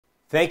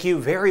Thank you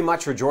very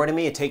much for joining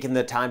me and taking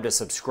the time to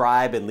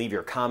subscribe and leave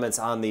your comments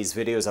on these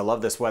videos. I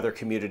love this weather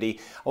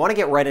community. I want to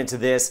get right into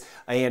this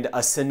and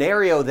a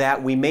scenario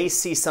that we may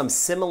see some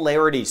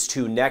similarities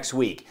to next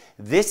week.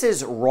 This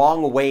is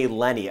Wrong Way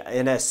Lenny,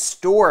 an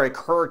historic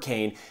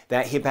hurricane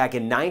that hit back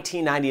in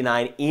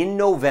 1999 in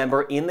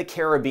November in the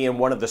Caribbean,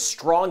 one of the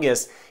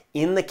strongest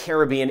in the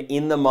Caribbean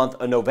in the month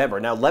of November.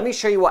 Now, let me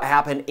show you what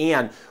happened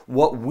and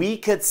what we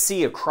could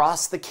see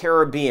across the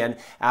Caribbean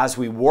as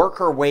we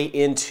work our way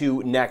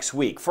into next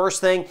week.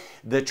 First thing,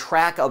 the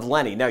track of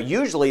Lenny. Now,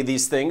 usually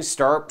these things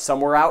start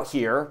somewhere out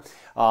here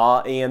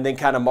and then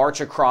kind of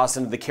march across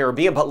into the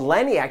Caribbean, but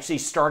Lenny actually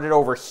started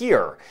over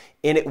here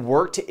and it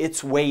worked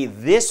its way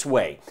this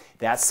way.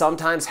 That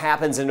sometimes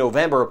happens in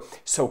November,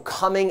 so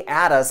coming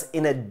at us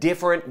in a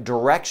different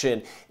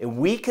direction, and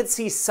we could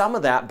see some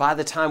of that by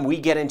the time we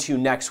get into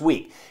next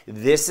week.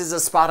 This is a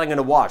spot I'm going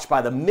to watch.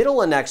 By the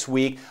middle of next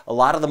week, a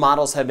lot of the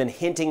models have been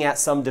hinting at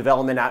some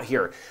development out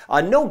here.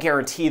 No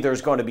guarantee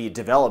there's going to be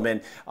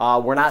development.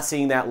 We're not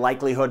seeing that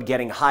likelihood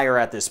getting higher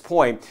at this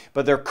point,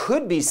 but there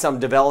could be some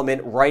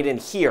development right in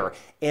here.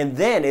 And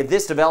then if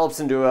this develops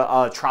into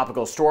a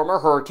tropical storm or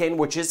hurricane,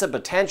 which is a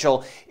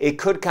potential, it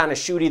could kind of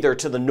shoot either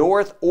to the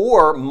north or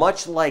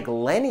much like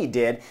Lenny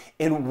did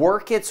and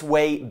work its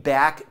way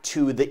back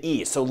to the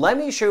east. So let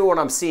me show you what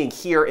I'm seeing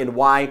here and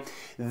why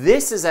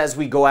this is as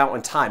we go out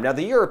in time. Now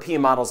the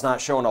European model is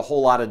not showing a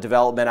whole lot of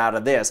development out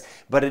of this,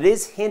 but it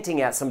is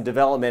hinting at some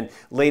development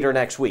later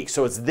next week.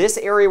 So it's this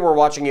area we're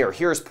watching here.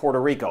 Here's Puerto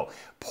Rico.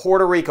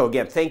 Puerto Rico,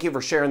 again, thank you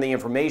for sharing the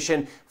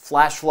information.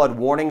 Flash flood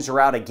warnings are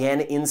out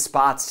again in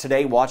spots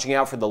today. Watching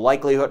out for the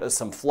likelihood of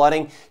some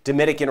flooding.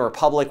 Dominican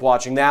Republic,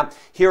 watching that.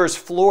 Here's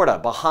Florida,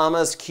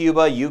 Bahamas,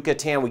 Cuba,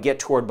 Yucatan. We get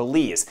toward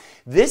Belize.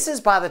 This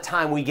is by the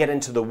time we get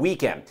into the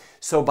weekend.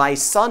 So by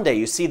Sunday,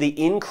 you see the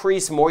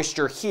increased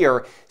moisture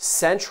here,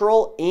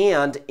 central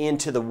and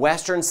into the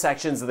western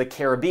sections of the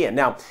Caribbean.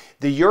 Now,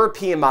 the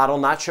European model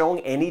not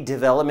showing any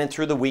development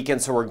through the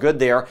weekend, so we're good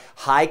there.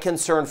 High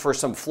concern for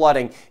some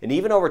flooding. And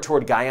even over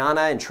toward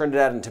Guyana and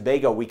Trinidad and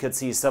Tobago, we could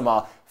see some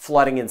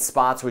flooding in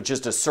spots with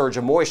just a surge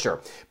of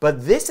moisture.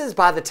 But this is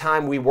by the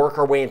time we work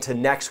our way into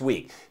next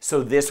week.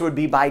 So this would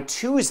be by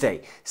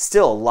Tuesday.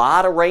 Still a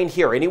lot of rain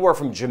here, anywhere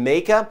from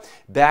Jamaica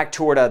back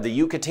toward the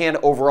Yucatan,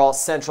 overall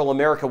Central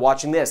America,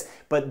 watching this.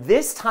 But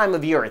this time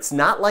of year, it's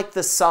not like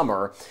the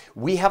summer.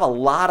 We have a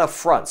lot of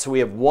fronts. So we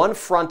have one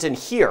front in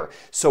here.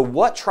 So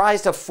what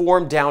tries to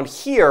form down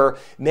here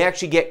may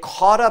actually get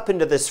caught up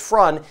into this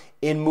front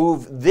and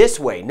move this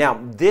way.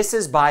 Now, this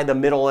is by the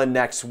middle of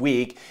next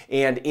week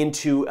and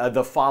into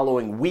the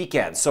following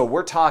weekend. So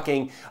we're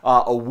talking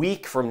a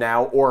week from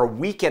now or a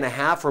week and a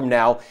half from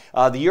now.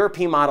 The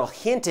European model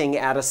hinting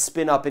at a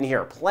spin up in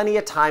here. Plenty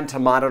of time to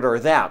monitor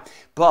that.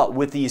 But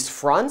with these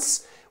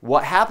fronts,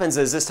 what happens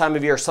is this time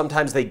of year,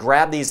 sometimes they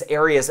grab these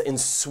areas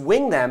and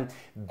swing them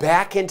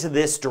back into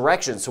this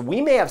direction. So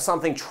we may have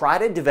something try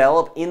to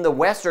develop in the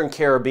Western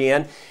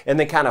Caribbean and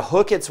then kind of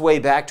hook its way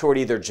back toward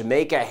either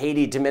Jamaica,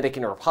 Haiti,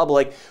 Dominican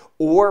Republic,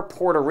 or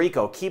Puerto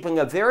Rico, keeping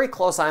a very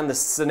close eye on this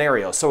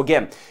scenario. So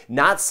again,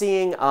 not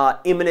seeing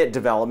imminent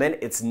development.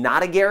 It's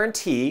not a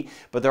guarantee,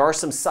 but there are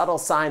some subtle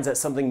signs that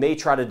something may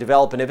try to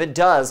develop. And if it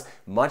does,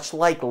 much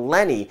like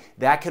Lenny,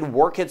 that could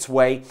work its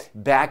way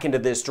back into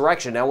this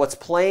direction. Now, what's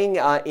playing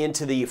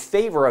into the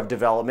favor of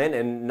development,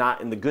 and not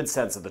in the good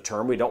sense of the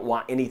term, we don't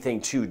want anything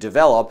to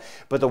develop,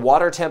 but the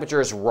water temperature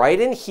is right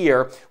in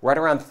here, right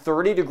around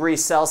 30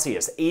 degrees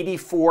Celsius,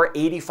 84,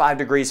 85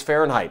 degrees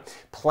Fahrenheit.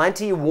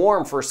 Plenty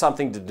warm for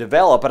something to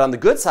develop, but on the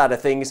good side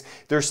of things,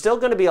 there's still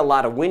going to be a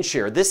lot of wind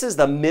shear. This is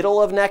the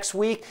middle of next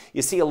week.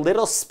 You see a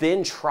little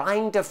spin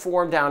trying to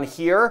form down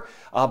here,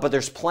 but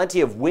there's plenty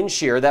of wind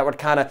shear that would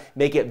kind of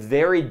make it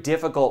very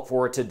difficult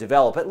for it to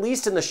develop, at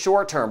least in the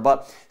short term.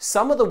 But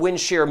some of the wind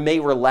shear may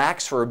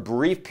relax for a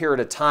brief period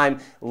of time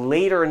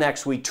later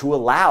next week to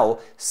allow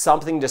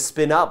something to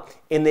spin up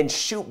and then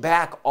shoot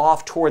back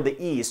off toward the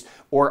east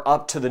or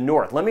up to the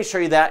north. Let me show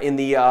you that in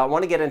the, I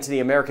want to get into the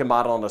American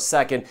model in a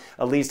second,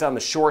 at least on the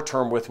short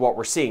term with what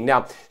we're seeing.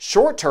 Now,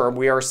 short term,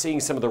 we are seeing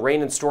some of the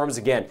rain and storms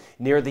again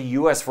near the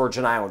U.S.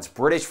 Virgin Islands,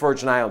 British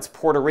Virgin Islands,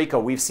 Puerto Rico.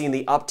 We've seen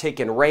the uptick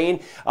in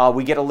rain.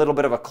 We get a little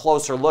bit of a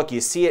closer look.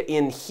 You see it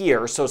in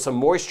here. So some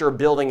moisture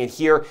building in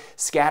here,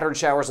 scattered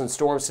showers and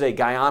storms today.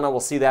 Guyana, we'll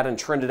see that in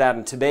Trinidad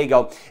and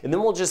Tobago. And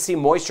then we'll just see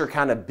moisture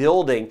kind of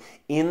building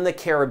in the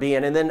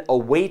Caribbean and then a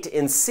wait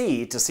and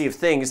see to see if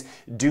things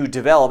do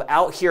develop.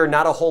 Out here,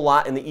 not a whole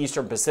lot in the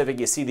Eastern Pacific.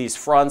 You see these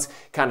fronts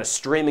kind of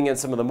streaming in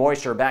some of the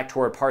moisture back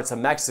toward parts of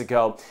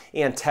Mexico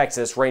and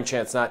Texas. Rain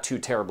chance not too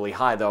terribly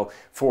high though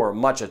for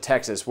much of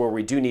Texas where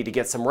we do need to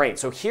get some rain.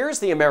 So here's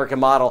the American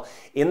model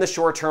in the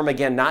short term.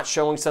 Again, not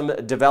showing some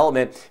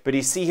development, but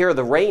you see here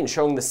the rain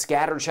showing the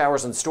scattered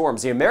showers and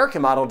storms. The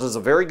American model does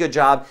a very good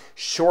job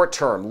short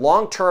term.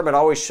 Long term, it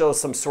always shows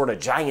some sort of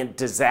giant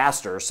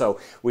disaster. So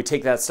we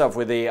take that stuff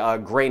with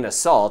a grain of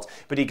salt.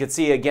 But you can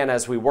see again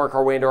as we work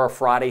our way into our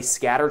Friday,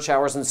 scattered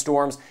showers and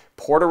storms.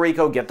 Puerto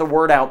Rico, get the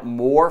word out.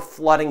 More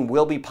flooding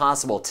will be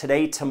possible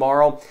today,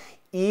 tomorrow,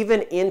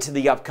 even into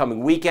the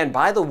upcoming weekend.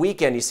 By the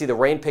weekend, you see the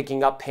rain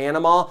picking up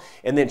Panama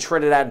and then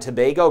Trinidad and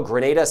Tobago,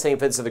 Grenada, St.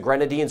 Vincent the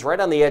Grenadines, right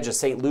on the edge of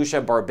St.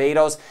 Lucia,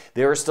 Barbados.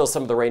 There is still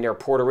some of the rain near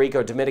Puerto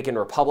Rico, Dominican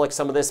Republic.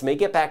 Some of this may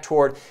get back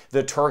toward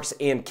the Turks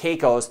and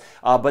Caicos,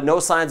 but no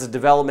signs of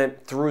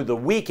development through the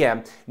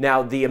weekend.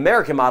 Now, the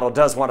American model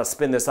does want to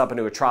spin this up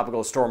into a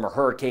tropical storm or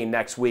hurricane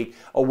next week.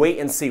 A wait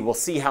and see. We'll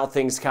see how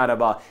things kind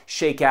of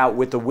shake out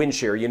with the wind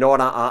shear. You know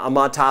what? I'm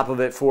on top of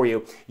it for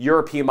you.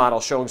 European model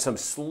showing some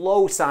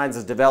slow signs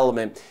of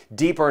development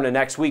deeper into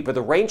next week, but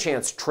the rain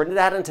chance,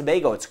 Trinidad and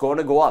Tobago, it's going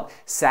to go up.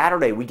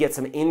 Saturday, we get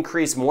some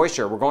increased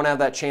moisture. We're going to have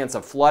that chance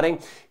of flooding.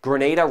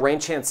 Grenada, rain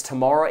chance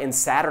tomorrow and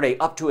Saturday,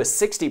 up to a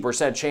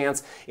 60%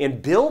 chance in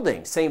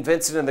building St.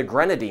 Vincent and the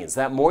Grenadines.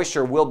 That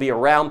moisture will be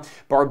around.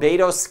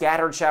 Barbados,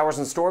 scattered showers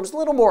and storms, a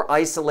little more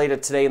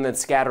isolated today and then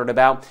scattered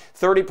about.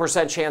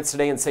 30% chance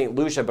today in St.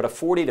 Lucia, but a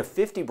 40 to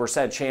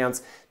 50%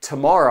 chance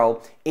tomorrow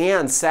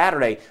and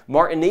Saturday.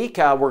 Martinique,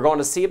 we're going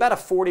to see about a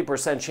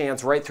 40%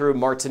 chance right through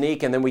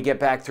Martinique, and then we get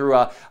back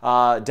through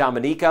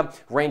Dominica.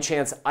 Rain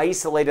chance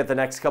isolated the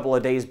next couple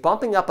of days,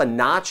 bumping up a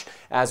notch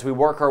as we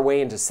work our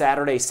way into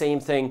Saturday. Same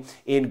thing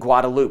in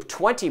Guadeloupe.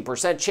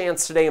 20%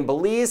 chance today in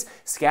Belize.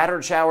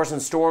 Scattered showers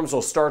and storms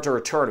will start to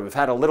return. We've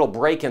had a little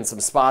break in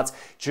some spots.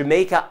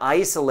 Jamaica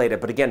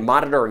isolated, but again,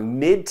 monitoring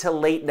mid to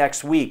late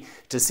next week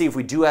to see if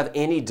we do have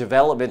any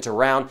development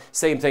around.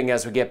 Same thing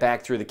as we get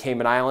back through the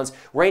Cayman Islands.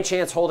 Rain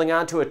chance holding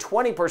on to a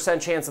 20%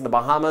 chance in the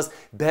Bahamas.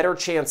 Better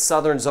chance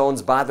southern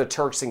zones by the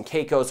Turks and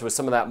Caicos with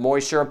some of that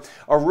moisture.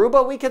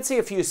 Aruba, we could see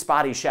a few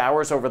spotty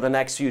showers over the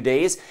next few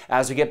days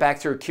as we get back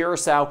through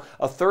Curacao.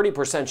 A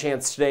 30%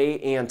 chance today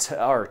and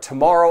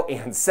tomorrow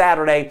and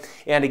Saturday,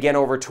 and again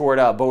over toward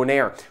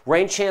Bonaire.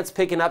 Rain chance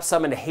picking up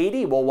some in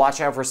Haiti. We'll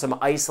watch out for some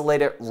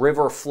isolated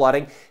river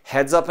flooding.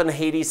 Heads up in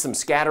Haiti, some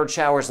scattered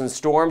showers and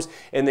storms,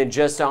 and then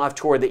just off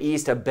toward the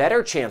east, a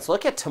better chance.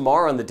 Look at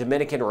tomorrow in the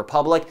Dominican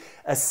Republic,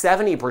 a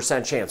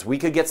 70% chance. We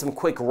could get some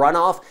quick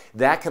runoff.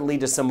 That could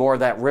lead to some more of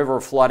that river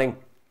flooding.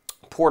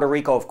 Puerto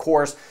Rico, of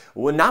course,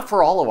 well, not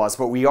for all of us,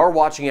 but we are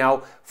watching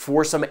out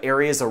for some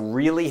areas of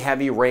really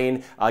heavy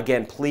rain.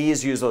 Again,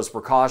 please use those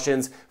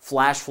precautions.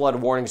 Flash flood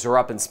warnings are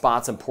up in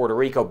spots in Puerto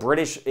Rico.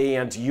 British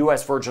and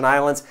U.S. Virgin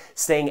Islands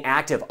staying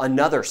active.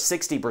 Another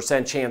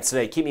 60% chance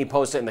today. Keep me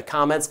posted in the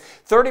comments.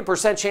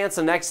 30% chance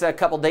the next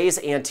couple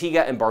days,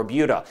 Antigua and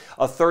Barbuda.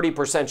 A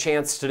 30%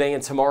 chance today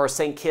and tomorrow,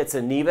 St. Kitts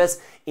and Nevis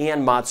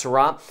and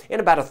Montserrat. And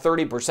about a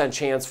 30%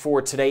 chance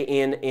for today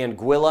in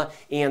Anguilla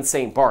and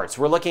St. Bart's.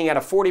 We're looking at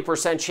a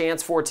 40%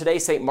 chance for today,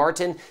 St.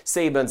 Martin,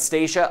 Saba and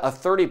Statia. A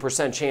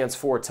 30% chance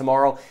for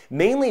tomorrow.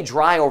 Mainly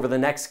dry over the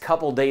next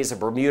couple days of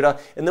Bermuda,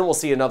 and then we'll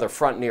see another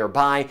front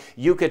nearby.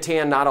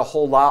 Yucatan, not a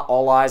whole lot.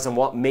 All eyes on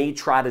what may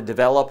try to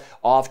develop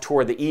off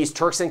toward the east.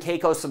 Turks and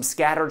Caicos, some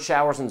scattered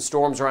showers and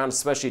storms around,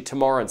 especially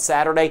tomorrow and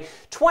Saturday.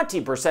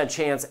 20%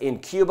 chance in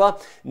Cuba.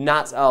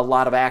 Not a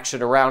lot of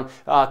action around.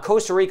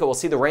 Costa Rica, we'll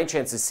see the rain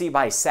chances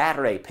by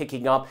Saturday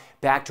picking up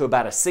back to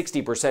about a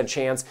 60%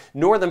 chance.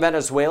 Northern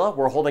Venezuela,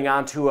 we're holding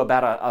on to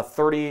about a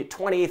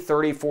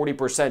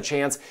 40%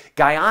 chance.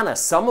 Guyana,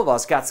 some of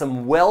us got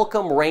some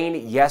welcome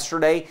rain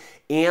yesterday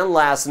and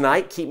last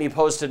night. Keep me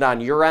posted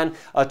on your end.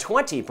 A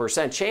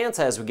 20% chance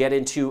as we get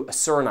into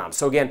Suriname.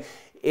 So again,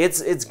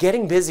 it's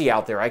getting busy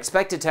out there. I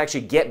expect it to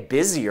actually get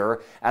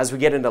busier as we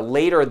get into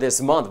later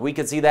this month. We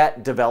could see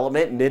that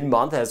development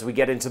mid-month as we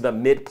get into the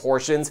mid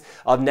portions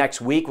of next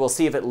week. We'll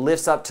see if it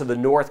lifts up to the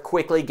north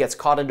quickly, gets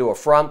caught into a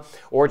front,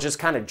 or just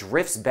kind of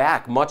drifts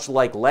back, much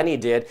like Lenny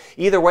did.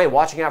 Either way,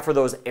 watching out for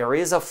those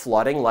areas of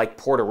flooding like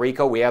Puerto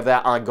Rico. We have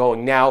that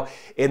ongoing now.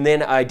 And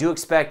then I do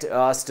expect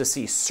us to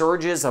see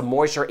surges of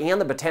moisture and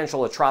the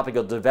potential of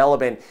tropical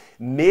development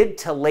mid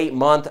to late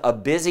month, a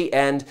busy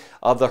end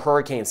of the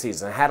hurricane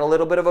season. I had a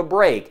little bit of a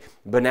break,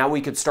 but now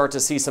we could start to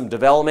see some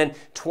development.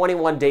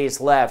 21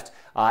 days left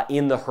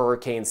in the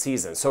hurricane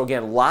season. So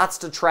again, lots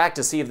to track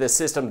to see if this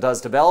system does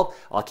develop.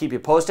 I'll keep you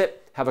posted.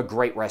 Have a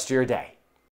great rest of your day.